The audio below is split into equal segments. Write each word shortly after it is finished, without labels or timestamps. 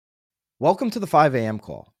Welcome to the 5 a.m.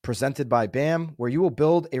 call, presented by BAM, where you will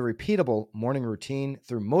build a repeatable morning routine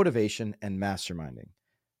through motivation and masterminding.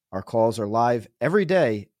 Our calls are live every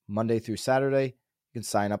day, Monday through Saturday. You can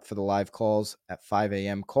sign up for the live calls at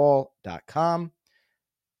 5amcall.com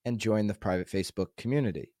and join the private Facebook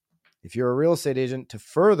community. If you're a real estate agent to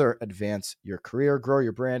further advance your career, grow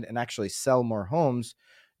your brand, and actually sell more homes,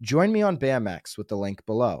 join me on BAMX with the link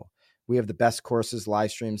below. We have the best courses,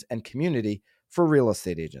 live streams, and community for real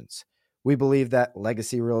estate agents. We believe that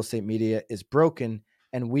legacy real estate media is broken,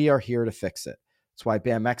 and we are here to fix it. That's why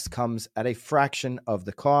BAMX comes at a fraction of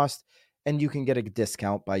the cost, and you can get a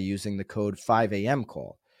discount by using the code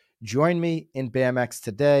 5AMCall. Join me in BAMX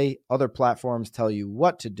today. Other platforms tell you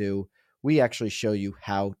what to do. We actually show you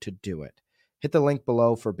how to do it. Hit the link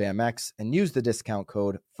below for BAMX and use the discount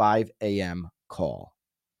code 5AMCall.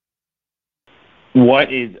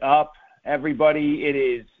 What is up, everybody? It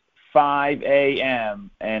is 5 a.m.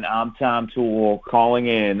 and I'm Toole calling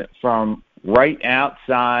in from right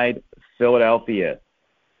outside Philadelphia.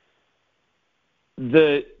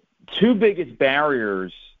 The two biggest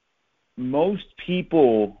barriers most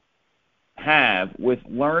people have with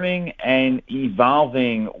learning and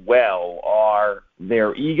evolving well are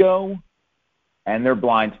their ego and their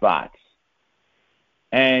blind spots.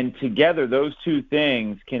 And together, those two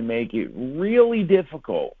things can make it really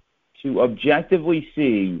difficult to objectively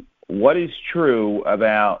see what is true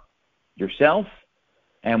about yourself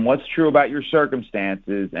and what's true about your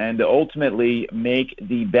circumstances, and to ultimately make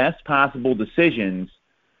the best possible decisions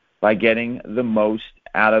by getting the most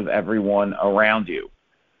out of everyone around you.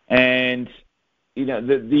 And, you know,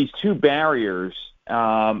 these two barriers,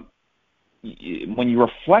 when you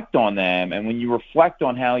reflect on them and when you reflect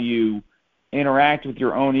on how you interact with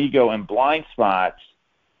your own ego and blind spots,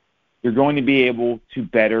 you're going to be able to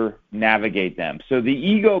better navigate them. So the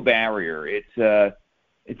ego barrier, it's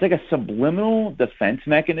like a subliminal defense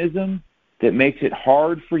mechanism that makes it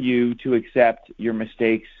hard for you to accept your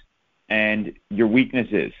mistakes and your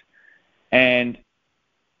weaknesses. And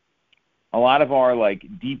a lot of our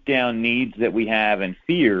deep down needs that we have and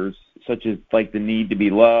fears, such as the need to be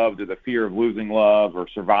loved or the fear of losing love or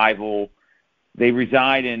survival, they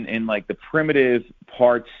reside in the primitive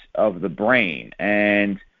parts of the brain.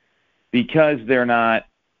 And because they're not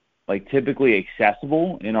typically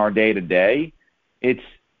accessible in our day-to-day, it's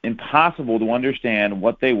impossible to understand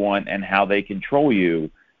what they want and how they control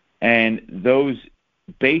you. And those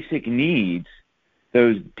basic needs,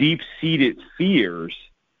 those deep-seated fears,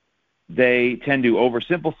 they tend to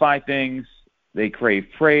oversimplify things, they crave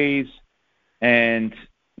praise, and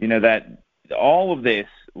that all of this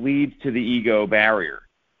leads to the ego barrier.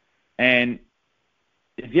 And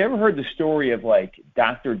if you ever heard the story of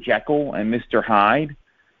Dr. Jekyll and Mr. Hyde,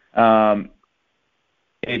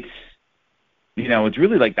 it's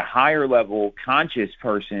really the higher level conscious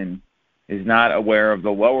person is not aware of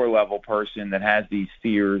the lower level person that has these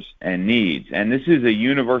fears and needs. And this is a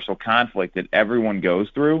universal conflict that everyone goes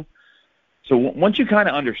through. So once you kind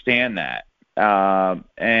of understand that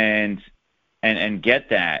and get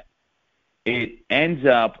that, it ends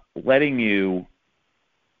up letting you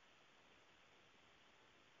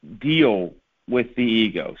deal with the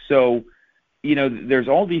ego. So, there's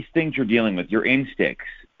all these things you're dealing with, your instincts,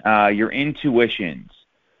 your intuitions,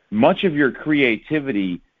 much of your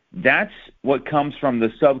creativity. That's what comes from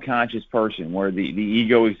the subconscious person, where the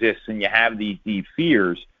ego exists and you have these deep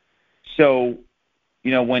fears. So,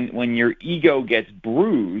 when your ego gets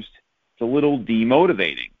bruised, it's a little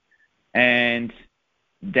demotivating. And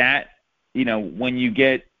that, when you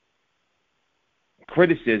get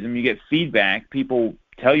criticism, you get feedback, people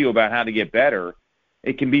tell you about how to get better,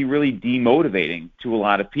 it can be really demotivating to a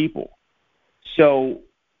lot of people. So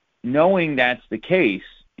knowing that's the case,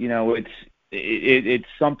 it's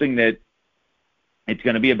something that it's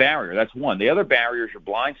going to be a barrier. That's one. The other barrier is your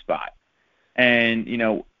blind spot. And,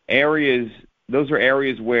 those are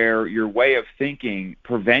areas where your way of thinking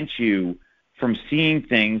prevents you from seeing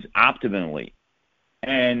things optimally.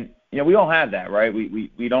 And, we all have that, right?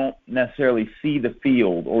 We don't necessarily see the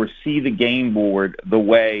field or see the game board the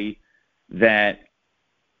way that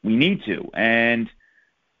we need to. And,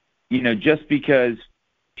 just because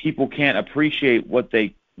people can't appreciate what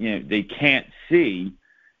they can't see,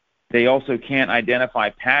 they also can't identify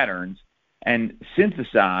patterns and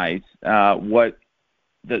synthesize what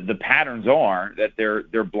the patterns are that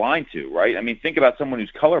they're blind to, right? I mean, think about someone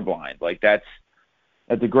who's colorblind.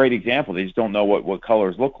 That's a great example. They just don't know what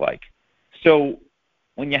colors look like. So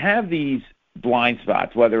when you have these blind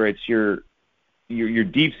spots, whether it's your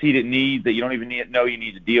deep-seated needs that you don't even know you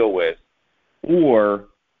need to deal with, or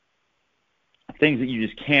things that you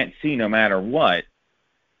just can't see no matter what,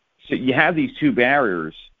 So you have these two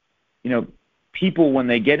barriers. People, when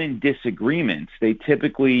they get in disagreements, they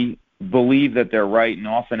typically believe that they're right and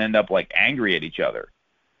often end up like angry at each other.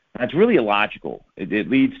 That's really illogical. It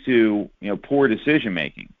leads to poor decision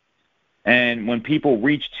making. And when people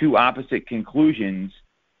reach two opposite conclusions,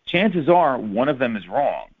 chances are one of them is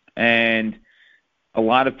wrong. And a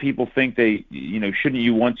lot of people think shouldn't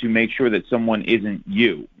you want to make sure that someone isn't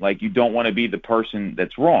you? Like, you don't want to be the person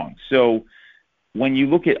that's wrong. So when you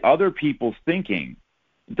look at other people's thinking,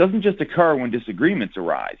 it doesn't just occur when disagreements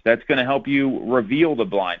arise. That's going to help you reveal the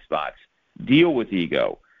blind spots, deal with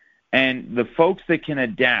ego. And the folks that can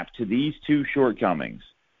adapt to these two shortcomings,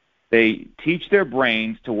 they teach their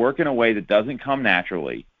brains to work in a way that doesn't come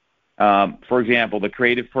naturally. For example, the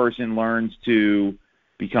creative person learns to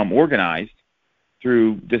become organized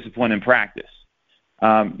through discipline and practice.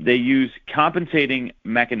 They use compensating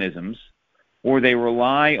mechanisms, or they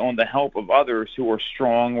rely on the help of others who are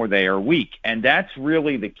strong or they are weak. And that's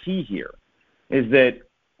really the key here, is that,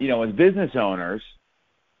 as business owners,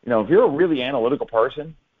 if you're a really analytical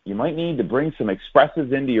person, you might need to bring some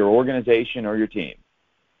expressives into your organization or your team.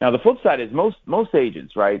 Now, the flip side is most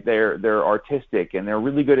agents, right, they're artistic and they're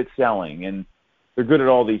really good at selling and they're good at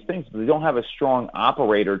all these things, but they don't have a strong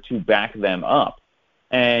operator to back them up.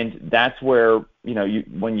 And that's where,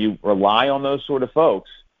 when you rely on those sort of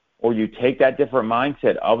folks, or you take that different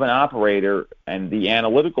mindset of an operator and the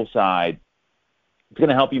analytical side, it's going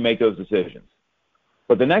to help you make those decisions.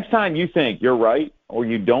 But the next time you think you're right, or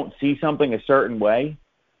you don't see something a certain way,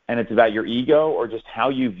 and it's about your ego or just how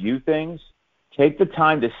you view things, take the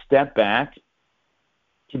time to step back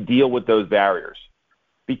to deal with those barriers,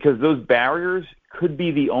 because those barriers could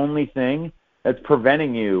be the only thing that's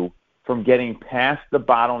preventing you from getting past the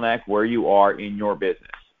bottleneck where you are in your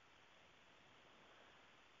business.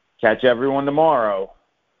 Catch everyone tomorrow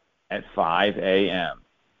at 5 a.m.